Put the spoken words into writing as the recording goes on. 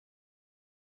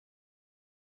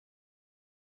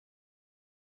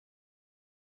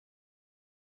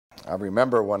I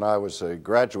remember when I was a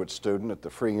graduate student at the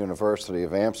Free University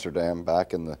of Amsterdam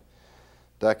back in the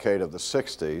decade of the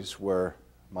 60s, where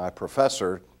my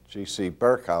professor, G.C.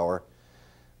 Berkouwer,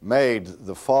 made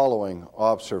the following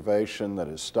observation that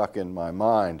has stuck in my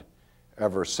mind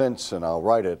ever since, and I'll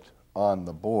write it on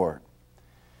the board.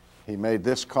 He made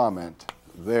this comment: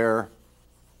 there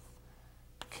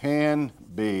can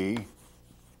be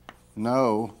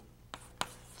no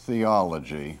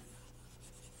theology,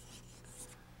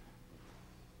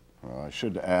 well, I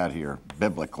should add here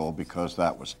biblical, because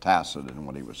that was tacit in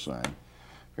what he was saying. There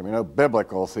can be no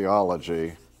biblical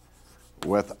theology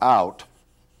without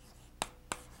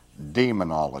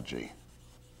demonology.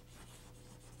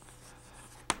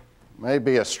 May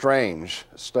be a strange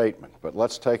statement, but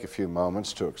let's take a few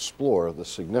moments to explore the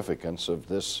significance of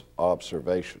this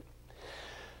observation.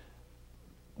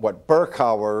 What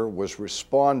Berkouwer was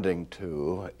responding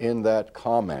to in that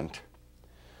comment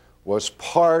was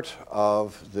part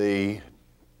of the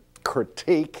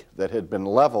critique that had been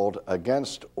leveled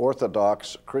against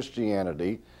Orthodox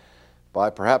Christianity by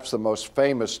perhaps the most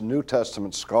famous New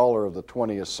Testament scholar of the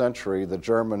 20th century, the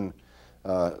German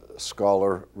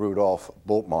scholar Rudolf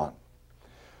Bultmann.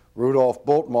 Rudolf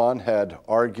Bultmann had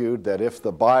argued that if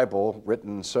the Bible,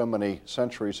 written so many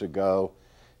centuries ago,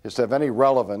 is to have any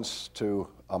relevance to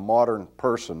a modern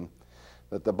person,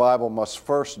 that the Bible must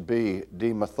first be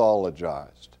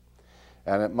demythologized,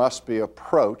 and it must be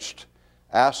approached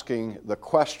asking the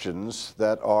questions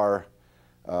that are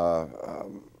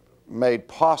made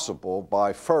possible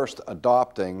by first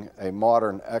adopting a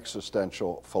modern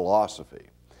existential philosophy.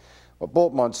 What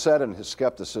Bultmann said in his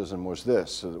skepticism was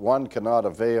this: that one cannot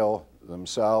avail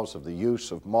themselves of the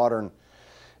use of modern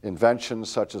inventions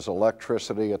such as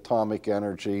electricity, atomic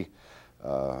energy,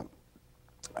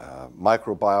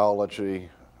 microbiology,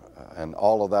 and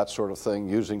all of that sort of thing,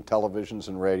 using televisions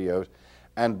and radios,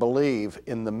 and believe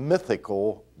in the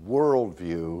mythical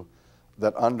worldview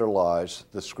that underlies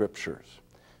the Scriptures.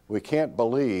 We can't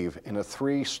believe in a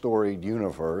three-storied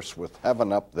universe with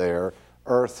heaven up there,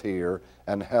 earth here,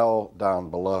 and hell down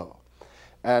below.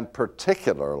 And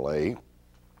particularly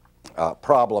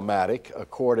problematic,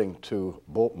 according to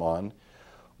Bultmann,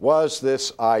 was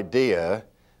this idea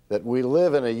that we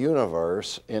live in a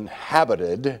universe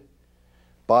inhabited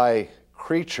by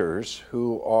creatures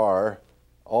who are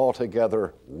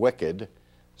altogether wicked,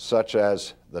 such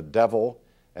as the devil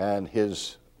and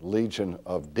his legion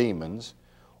of demons,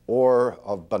 or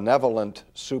of benevolent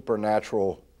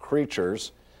supernatural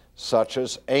creatures such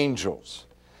as angels.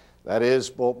 That is,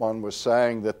 Bultmann was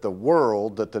saying that the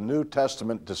world that the New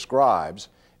Testament describes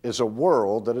is a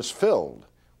world that is filled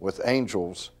with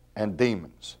angels and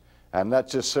demons. And that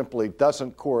just simply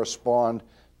doesn't correspond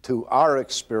to our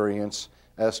experience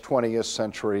as 20th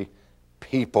century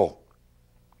people.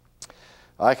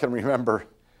 I can remember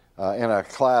in a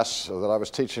class that I was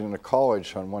teaching in a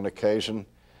college on one occasion,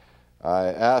 I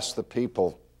asked the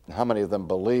people how many of them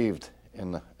believed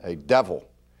in a devil.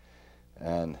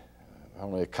 And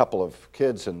only a couple of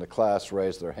kids in the class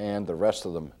raised their hand, the rest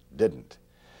of them didn't.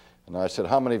 And I said,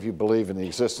 how many of you believe in the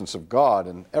existence of God?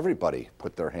 And everybody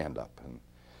put their hand up. And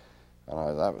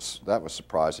that was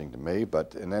surprising to me,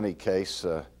 but in any case,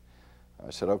 I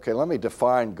said, okay, let me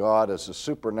define God as a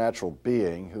supernatural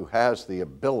being who has the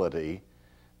ability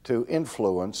to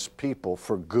influence people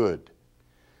for good.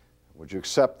 Would you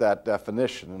accept that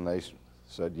definition? And they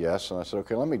said yes. And I said,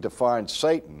 okay, let me define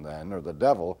Satan then, or the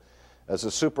devil, as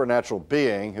a supernatural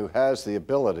being who has the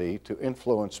ability to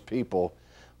influence people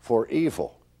for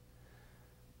evil.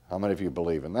 How many of you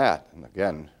believe in that? And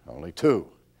again, only two.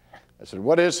 I said,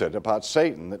 what is it about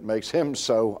Satan that makes him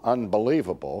so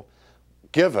unbelievable,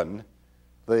 given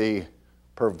the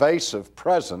pervasive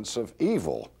presence of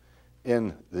evil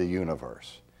in the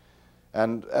universe?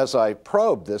 And as I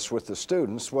probed this with the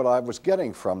students, what I was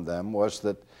getting from them was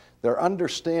that their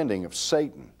understanding of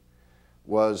Satan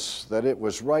was that it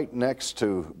was right next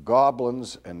to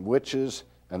goblins and witches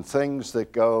and things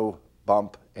that go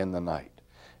bump in the night.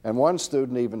 And one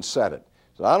student even said it.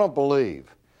 He said, I don't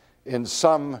believe in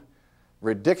some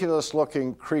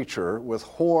ridiculous-looking creature with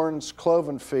horns,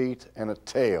 cloven feet, and a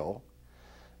tail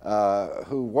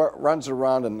who runs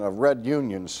around in a red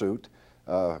union suit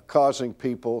causing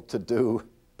people to do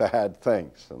bad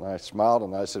things. And I smiled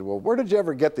and I said, well, where did you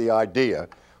ever get the idea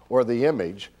or the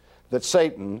image that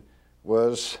Satan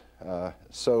was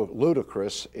so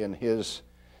ludicrous in his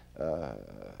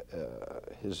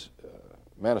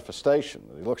manifestation?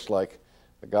 He looks like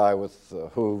a guy with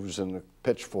hooves and a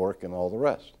pitchfork and all the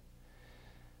rest.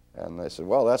 And they said,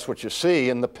 well, that's what you see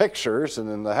in the pictures and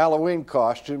in the Halloween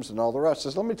costumes and all the rest. I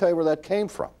said, let me tell you where that came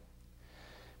from.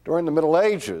 During the Middle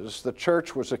Ages, the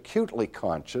church was acutely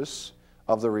conscious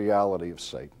of the reality of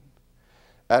Satan.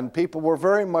 And people were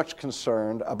very much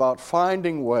concerned about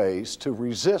finding ways to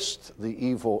resist the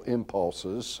evil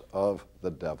impulses of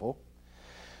the devil.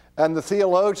 And the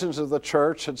theologians of the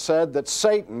church had said that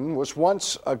Satan was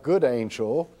once a good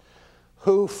angel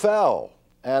who fell,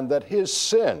 and that his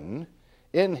sin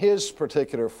in his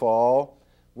particular fall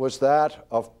was that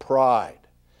of pride,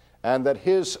 and that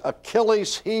his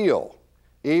Achilles heel,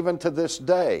 even to this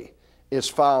day, is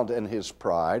found in his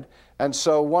pride. And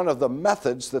so one of the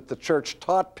methods that the church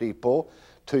taught people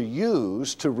to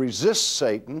use to resist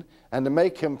Satan and to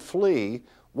make him flee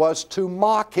was to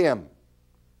mock him.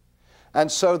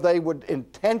 And so they would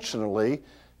intentionally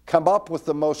come up with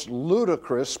the most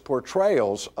ludicrous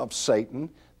portrayals of Satan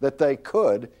that they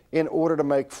could in order to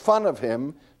make fun of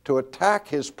him, to attack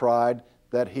his pride,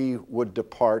 that he would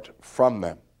depart from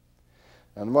them.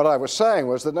 And what I was saying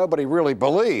was that nobody really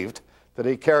believed that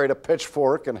he carried a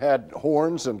pitchfork and had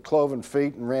horns and cloven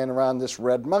feet and ran around this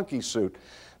red monkey suit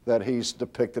that he's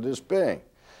depicted as being.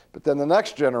 But then the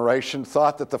next generation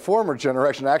thought that the former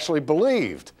generation actually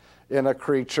believed in a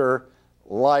creature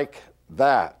like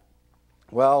that.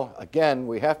 Well, again,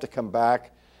 we have to come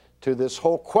back to this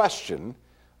whole question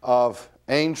of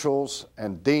angels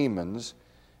and demons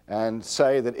and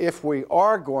say that if we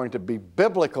are going to be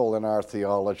biblical in our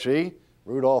theology,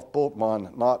 Rudolf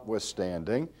Bultmann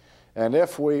notwithstanding, and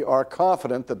if we are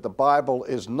confident that the Bible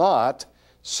is not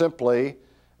simply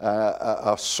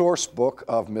a source book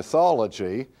of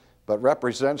mythology, but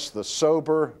represents the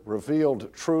sober,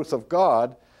 revealed truth of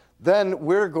God, then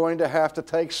we're going to have to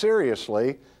take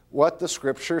seriously what the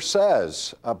Scripture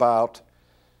says about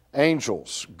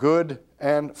angels, good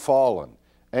and fallen,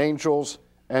 angels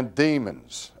and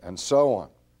demons, and so on.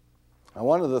 Now,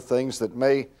 one of the things that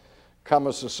may come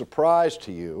as a surprise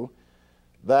to you,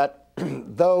 that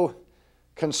though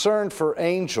concern for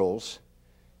angels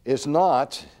is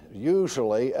not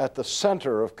usually at the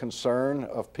center of concern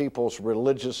of people's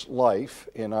religious life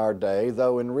in our day,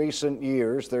 though in recent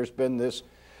years there's been this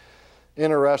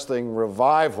interesting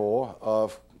revival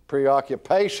of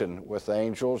preoccupation with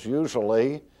angels,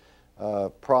 usually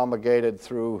promulgated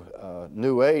through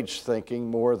New Age thinking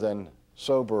more than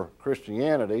sober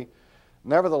Christianity.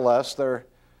 Nevertheless, there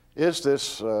is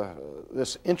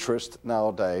this interest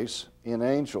nowadays in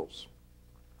angels.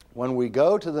 When we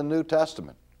go to the New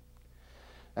Testament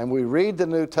and we read the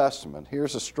New Testament,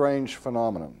 here's a strange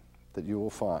phenomenon that you will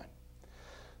find.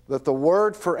 That the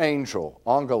word for angel,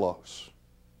 angelos,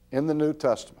 in the New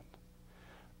Testament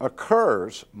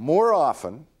occurs more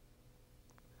often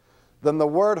than the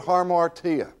word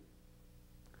hamartia,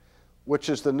 which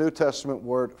is the New Testament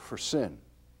word for sin.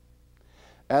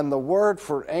 And the word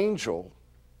for angel,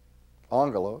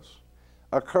 angelos,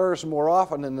 occurs more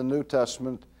often in the New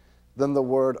Testament than the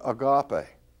word agape,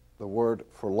 the word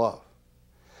for love.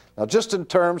 Now, just in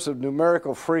terms of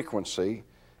numerical frequency,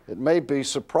 it may be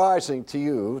surprising to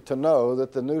you to know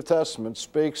that the New Testament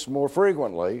speaks more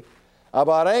frequently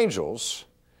about angels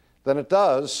than it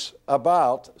does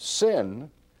about sin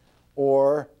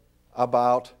or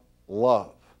about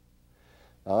love.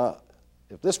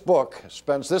 If this book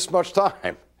spends this much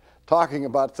time talking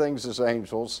about things as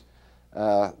angels,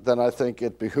 then I think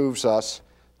it behooves us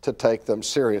to take them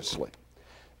seriously.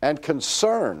 And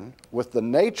concern with the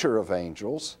nature of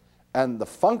angels and the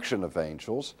function of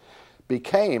angels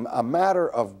became a matter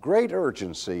of great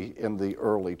urgency in the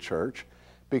early church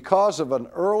because of an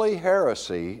early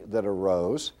heresy that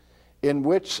arose in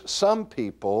which some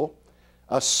people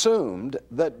assumed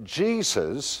that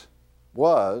Jesus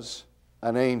was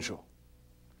an angel,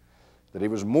 that he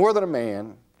was more than a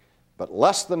man, but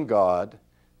less than God,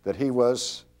 that he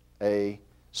was a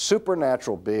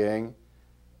supernatural being,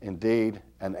 indeed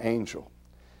an angel.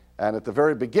 And at the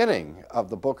very beginning of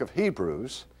the book of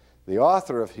Hebrews, the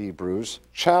author of Hebrews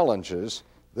challenges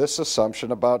this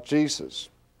assumption about Jesus.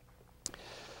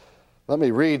 Let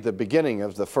me read the beginning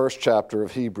of the first chapter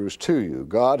of Hebrews to you.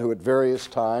 God, who at various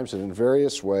times and in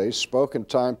various ways spoke in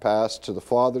time past to the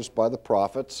fathers by the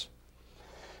prophets,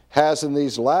 has in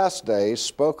these last days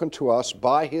spoken to us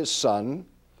by his Son,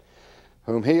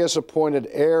 whom he has appointed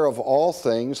heir of all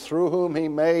things, through whom he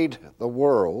made the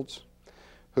worlds,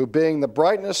 who being the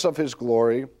brightness of his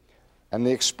glory and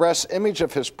the express image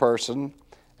of his person,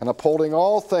 and upholding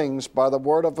all things by the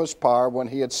word of his power, when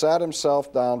he had sat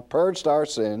himself down, purged our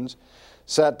sins,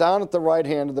 sat down at the right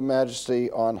hand of the Majesty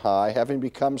on high, having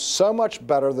become so much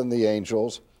better than the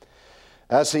angels,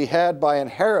 as he had by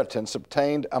inheritance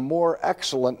obtained a more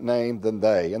excellent name than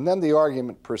they. And then the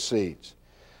argument proceeds.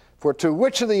 For to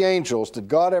which of the angels did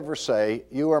God ever say,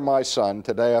 "You are my son,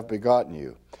 today I've begotten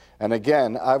you"? And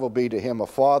again, I will be to him a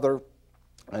father,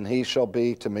 and he shall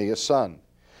be to me a son.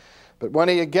 But when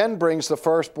he again brings the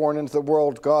firstborn into the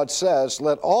world, God says,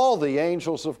 let all the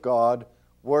angels of God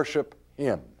worship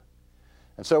him.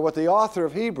 And so what the author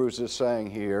of Hebrews is saying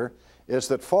here is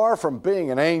that far from being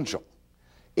an angel,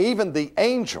 even the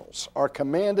angels are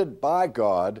commanded by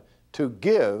God to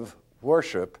give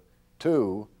worship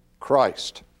to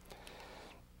Christ.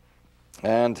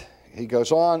 And he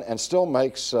goes on and still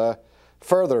makes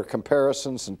further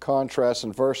comparisons and contrasts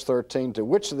in verse 13. To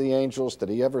which of the angels did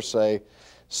he ever say,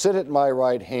 sit at my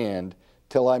right hand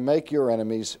till I make your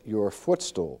enemies your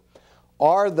footstool?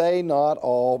 Are they not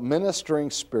all ministering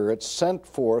spirits sent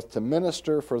forth to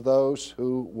minister for those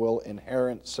who will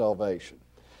inherit salvation?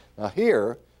 Now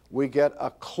here we get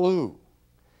a clue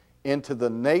into the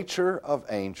nature of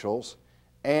angels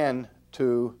and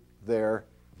to their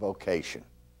vocation.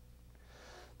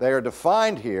 They are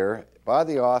defined here by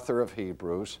the author of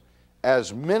Hebrews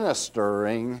as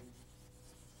ministering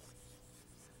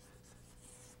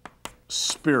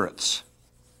spirits.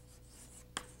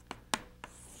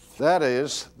 That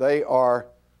is, they are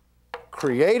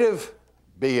creative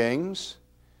beings,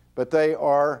 but they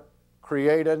are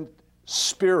created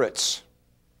spirits,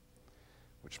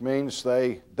 which means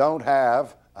they don't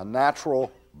have a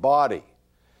natural body,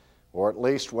 or at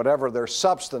least whatever their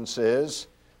substance is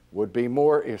would be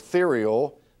more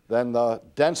ethereal than the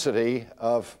density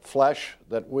of flesh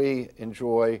that we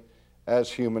enjoy as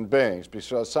human beings.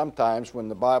 Because sometimes when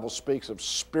the Bible speaks of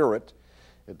spirit,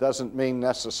 it doesn't mean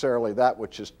necessarily that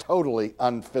which is totally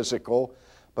unphysical,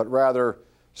 but rather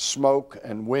smoke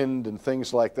and wind and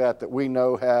things like that that we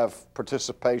know have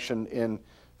participation in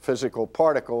physical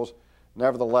particles,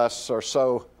 nevertheless are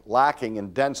so lacking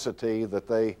in density that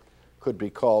they could be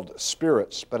called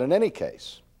spirits. But in any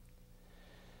case,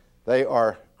 they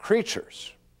are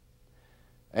creatures.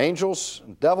 Angels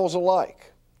and devils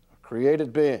alike are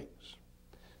created beings.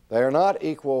 They are not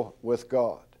equal with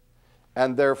God.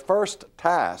 And their first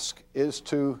task is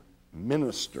to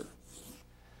minister.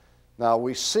 Now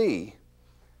we see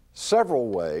several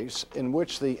ways in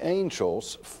which the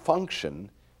angels function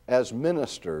as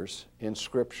ministers in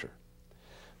Scripture.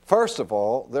 First of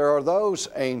all, there are those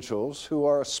angels who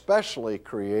are especially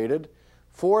created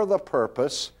for the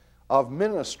purpose of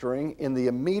ministering in the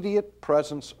immediate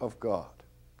presence of God.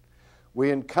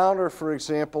 We encounter, for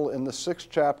example, in the 6th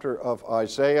chapter of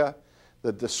Isaiah,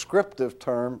 the descriptive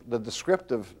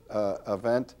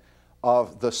event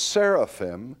of the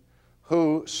seraphim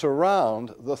who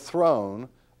surround the throne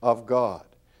of God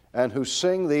and who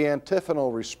sing the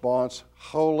antiphonal response,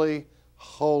 holy,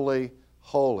 holy,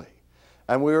 holy.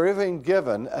 And we are even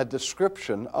given a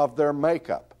description of their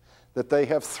makeup, that they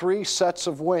have 3 sets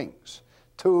of wings,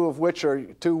 two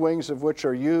wings of which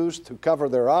are used to cover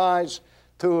their eyes,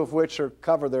 2 of which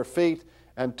cover their feet,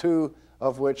 and 2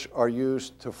 of which are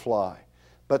used to fly.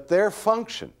 But their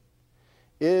function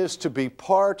is to be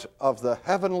part of the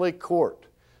heavenly court,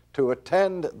 to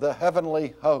attend the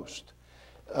heavenly host,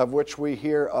 of which we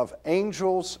hear of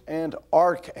angels and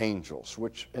archangels,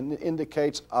 which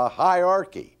indicates a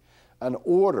hierarchy, an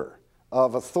order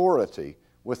of authority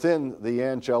within the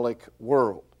angelic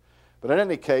world. But in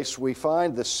any case, we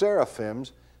find the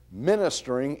seraphims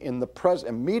ministering in the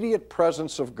immediate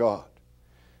presence of God,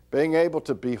 being able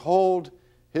to behold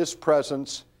His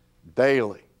presence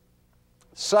daily.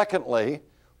 Secondly,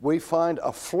 we find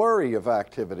a flurry of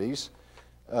activities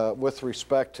with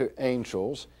respect to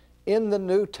angels in the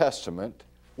New Testament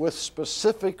with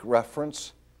specific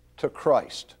reference to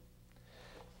Christ.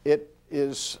 It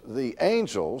is the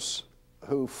angels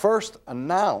who first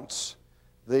announce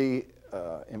the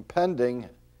impending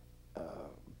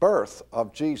birth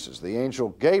of Jesus. The angel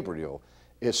Gabriel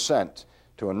is sent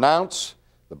to announce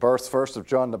the birth first of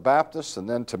John the Baptist and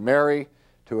then to Mary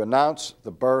to announce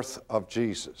the birth of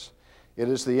Jesus. It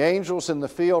is the angels in the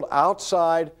field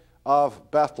outside of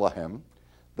Bethlehem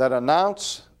that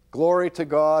announce glory to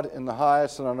God in the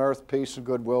highest, and on earth peace and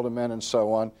goodwill to men, and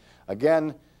so on.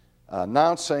 Again,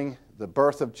 announcing the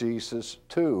birth of Jesus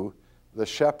to the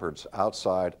shepherds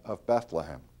outside of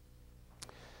Bethlehem.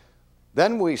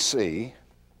 Then we see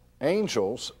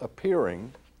angels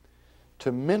appearing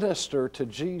to minister to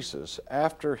Jesus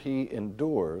after He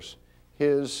endures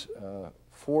His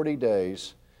 40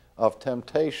 days of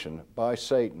temptation by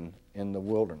Satan in the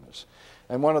wilderness.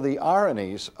 And one of the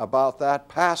ironies about that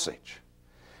passage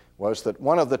was that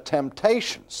one of the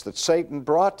temptations that Satan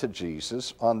brought to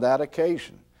Jesus on that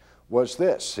occasion was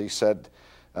this. He said,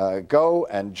 go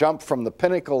and jump from the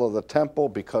pinnacle of the temple,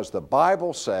 because the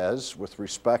Bible says, with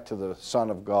respect to the Son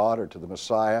of God or to the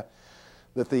Messiah,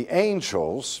 that the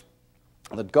angels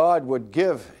that God would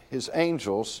give his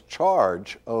angels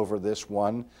charge over this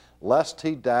one, lest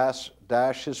he dash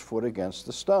his foot against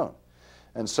the stone.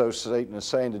 And so Satan is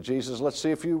saying to Jesus, let's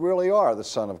see if you really are the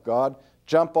Son of God.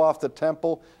 Jump off the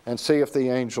temple and see if the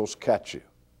angels catch you.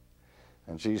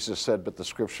 And Jesus said, but the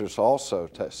Scriptures also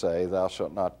say, thou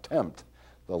shalt not tempt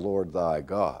the Lord thy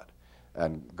God.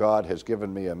 And God has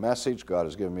given me a message. God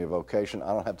has given me a vocation.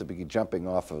 I don't have to be jumping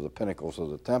off of the pinnacles of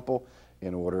the temple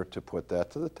in order to put that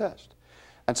to the test.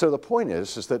 And so the point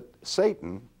is that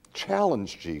Satan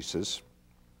challenged Jesus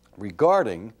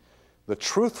regarding the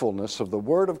truthfulness of the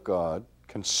Word of God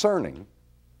concerning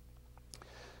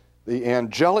the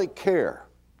angelic care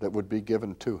that would be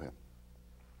given to him.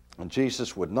 And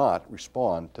Jesus would not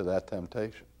respond to that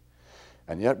temptation.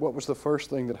 And yet, what was the first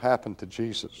thing that happened to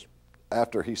Jesus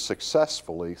after he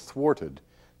successfully thwarted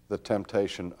the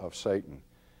temptation of Satan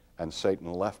and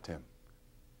Satan left him?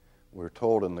 We're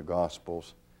told in the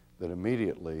Gospels that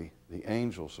immediately the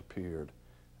angels appeared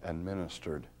and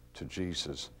ministered to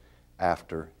Jesus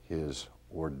after his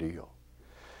ordeal.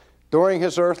 During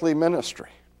his earthly ministry,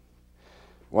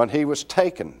 when he was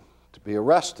taken to be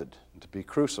arrested and to be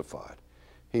crucified,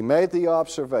 he made the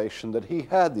observation that he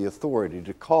had the authority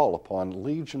to call upon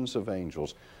legions of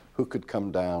angels who could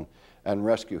come down and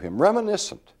rescue him,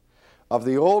 reminiscent of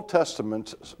the Old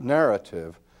Testament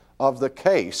narrative of the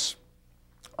case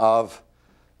of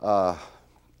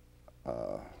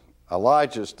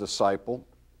Elijah's disciple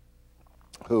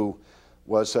who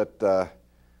was at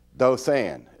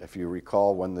Dothan, if you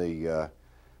recall, when the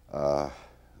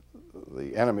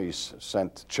enemies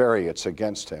sent chariots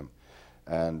against him,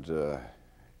 and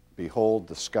behold,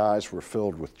 the skies were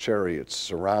filled with chariots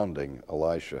surrounding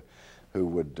Elisha, who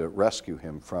would rescue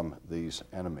him from these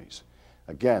enemies.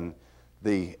 Again,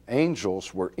 the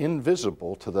angels were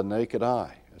invisible to the naked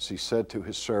eye. As he said to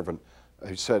his servant,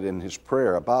 he said in his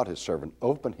prayer about his servant,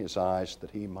 open his eyes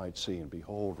that he might see, and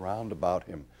behold, round about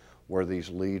him were these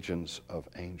legions of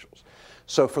angels.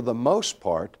 So for the most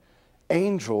part,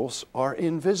 angels are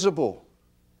invisible,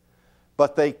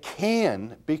 but they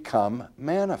can become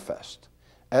manifest,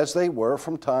 as they were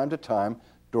from time to time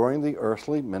during the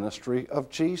earthly ministry of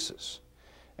Jesus.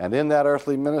 And in that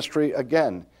earthly ministry,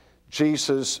 again,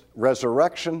 Jesus'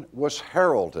 resurrection was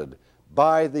heralded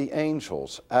by the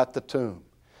angels at the tomb.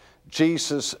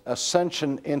 Jesus'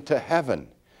 ascension into heaven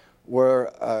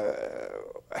were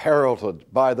heralded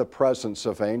by the presence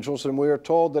of angels, and we are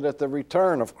told that at the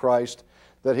return of Christ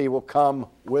that he will come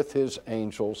with his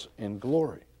angels in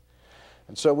glory.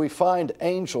 And so we find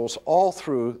angels all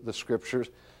through the Scriptures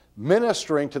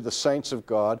ministering to the saints of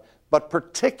God, but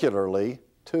particularly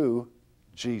to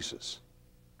Jesus.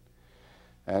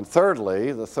 And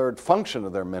thirdly, the third function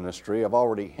of their ministry, I've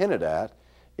already hinted at,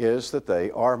 is that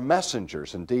they are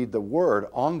messengers. Indeed, the word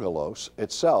angelos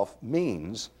itself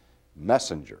means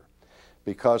messenger,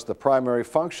 because the primary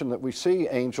function that we see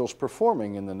angels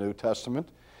performing in the New Testament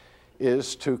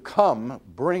is to come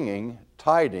bringing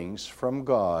tidings from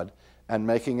God and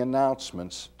making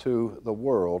announcements to the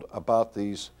world about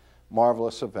these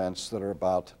marvelous events that are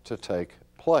about to take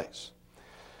place.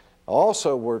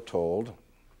 Also, we're told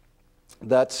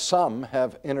that some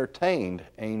have entertained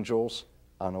angels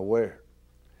unaware,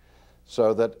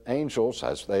 so that angels,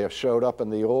 as they have showed up in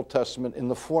the Old Testament in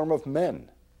the form of men,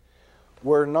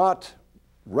 were not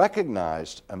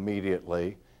recognized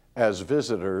immediately as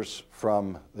visitors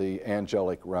from the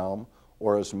angelic realm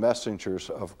or as messengers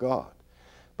of God.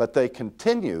 But they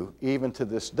continue, even to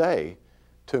this day,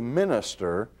 to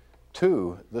minister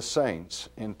to the saints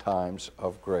in times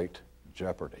of great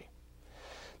jeopardy.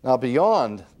 Now,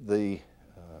 beyond the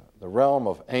realm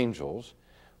of angels,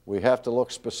 we have to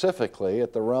look specifically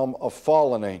at the realm of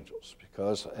fallen angels,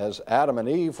 because as Adam and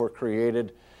Eve were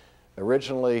created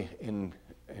originally in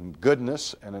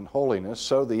goodness and in holiness,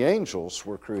 so the angels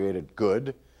were created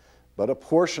good, but a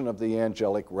portion of the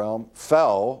angelic realm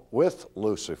fell with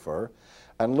Lucifer,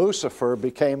 and Lucifer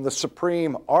became the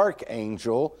supreme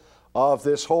archangel of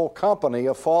this whole company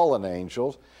of fallen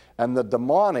angels. And the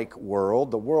demonic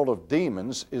world, the world of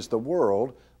demons, is the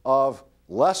world of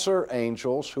lesser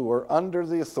angels who are under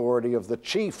the authority of the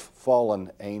chief fallen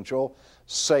angel,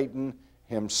 Satan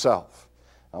himself.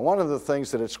 Now, one of the things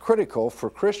that is critical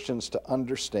for Christians to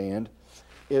understand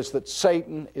is that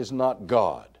Satan is not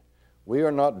God. We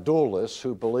are not dualists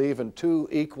who believe in two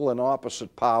equal and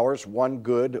opposite powers, one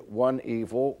good, one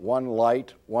evil, one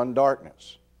light, one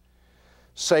darkness.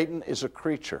 Satan is a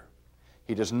creature.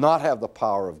 He does not have the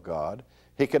power of God.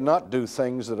 He cannot do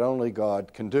things that only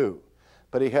God can do.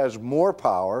 But he has more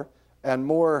power and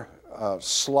more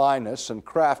slyness and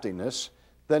craftiness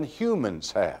than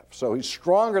humans have. So he's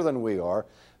stronger than we are,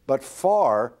 but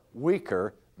far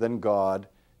weaker than God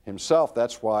himself.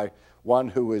 That's why one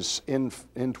who is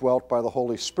indwelt by the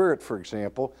Holy Spirit, for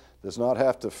example, does not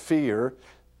have to fear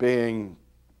being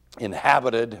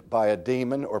inhabited by a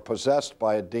demon or possessed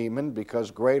by a demon,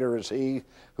 because greater is he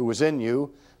who is in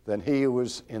you than he who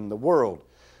is in the world.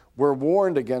 We're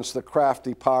warned against the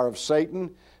crafty power of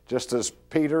Satan, just as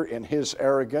Peter in his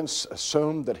arrogance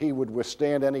assumed that he would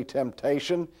withstand any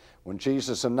temptation. When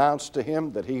Jesus announced to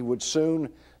him that he would soon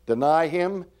deny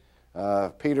him,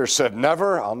 Peter said,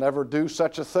 "Never, I'll never do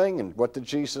such a thing." And what did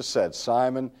Jesus say?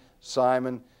 "Simon,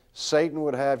 Simon, Satan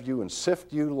would have you and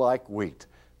sift you like wheat,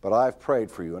 but I've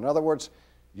prayed for you." In other words,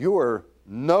 you are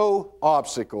no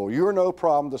obstacle, you're no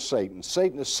problem to Satan.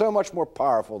 Satan is so much more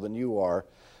powerful than you are,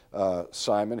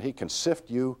 Simon. He can sift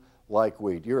you like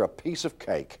wheat. You're a piece of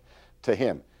cake to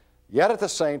him. Yet at the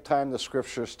same time, the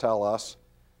Scriptures tell us,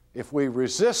 if we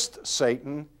resist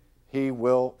Satan, he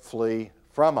will flee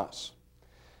from us.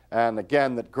 And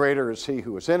again, that greater is he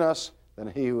who is in us than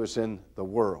he who is in the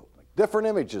world. Different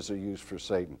images are used for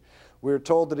Satan. We're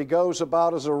told that he goes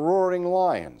about as a roaring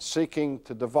lion, seeking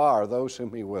to devour those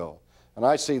whom he will. And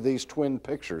I see these twin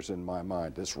pictures in my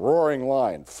mind. This roaring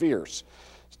lion, fierce,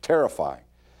 terrifying.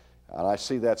 And I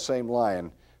see that same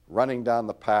lion running down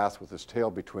the path with his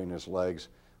tail between his legs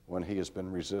when he has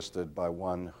been resisted by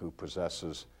one who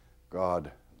possesses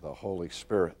God, the Holy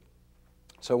Spirit.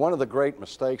 So one of the great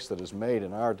mistakes that is made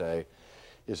in our day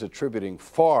is attributing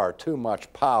far too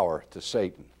much power to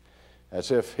Satan,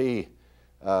 as if he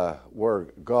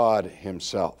were God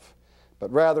himself.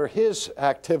 But rather, his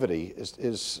activity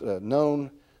is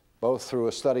known both through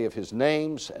a study of his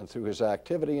names and through his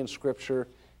activity in Scripture.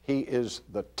 He is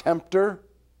the tempter.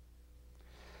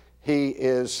 He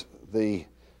is the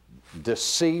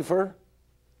deceiver.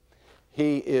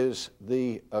 He is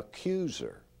the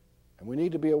accuser. And we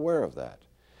need to be aware of that.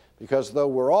 Because though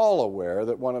we're all aware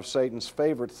that one of Satan's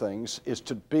favorite things is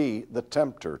to be the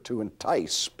tempter, to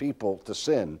entice people to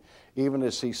sin, even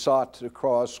as he sought to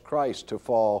cause Christ to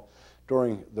fall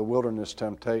during the wilderness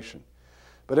temptation.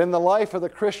 But in the life of the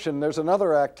Christian, there's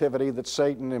another activity that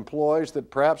Satan employs that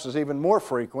perhaps is even more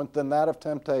frequent than that of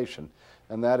temptation,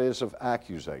 and that is of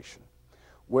accusation,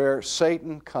 where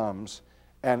Satan comes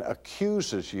and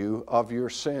accuses you of your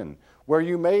sin, where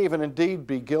you may even indeed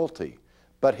be guilty,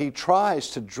 but he tries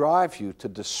to drive you to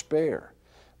despair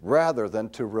rather than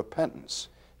to repentance,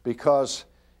 because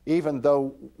even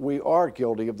though we are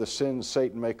guilty of the sins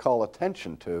Satan may call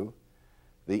attention to,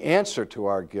 the answer to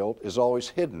our guilt is always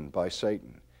hidden by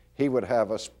Satan. He would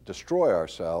have us destroy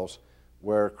ourselves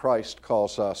where Christ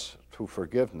calls us to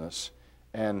forgiveness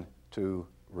and to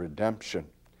redemption.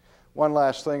 One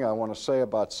last thing I want to say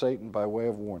about Satan by way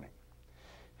of warning.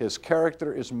 His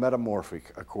character is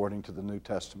metamorphic according to the New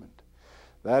Testament.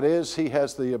 That is, he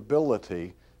has the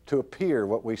ability to appear,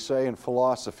 what we say in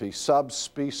philosophy, sub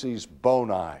species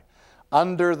boni,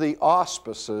 under the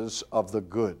auspices of the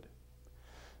good.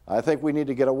 I think we need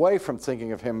to get away from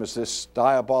thinking of him as this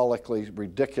diabolically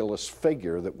ridiculous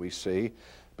figure that we see,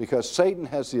 because Satan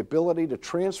has the ability to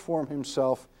transform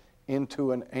himself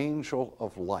into an angel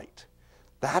of light.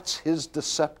 That's his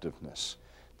deceptiveness,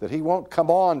 that he won't come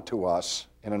on to us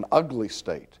in an ugly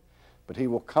state, but he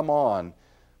will come on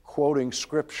quoting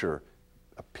Scripture,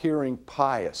 appearing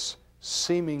pious,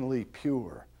 seemingly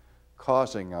pure,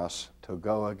 causing us to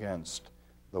go against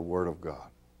the Word of God.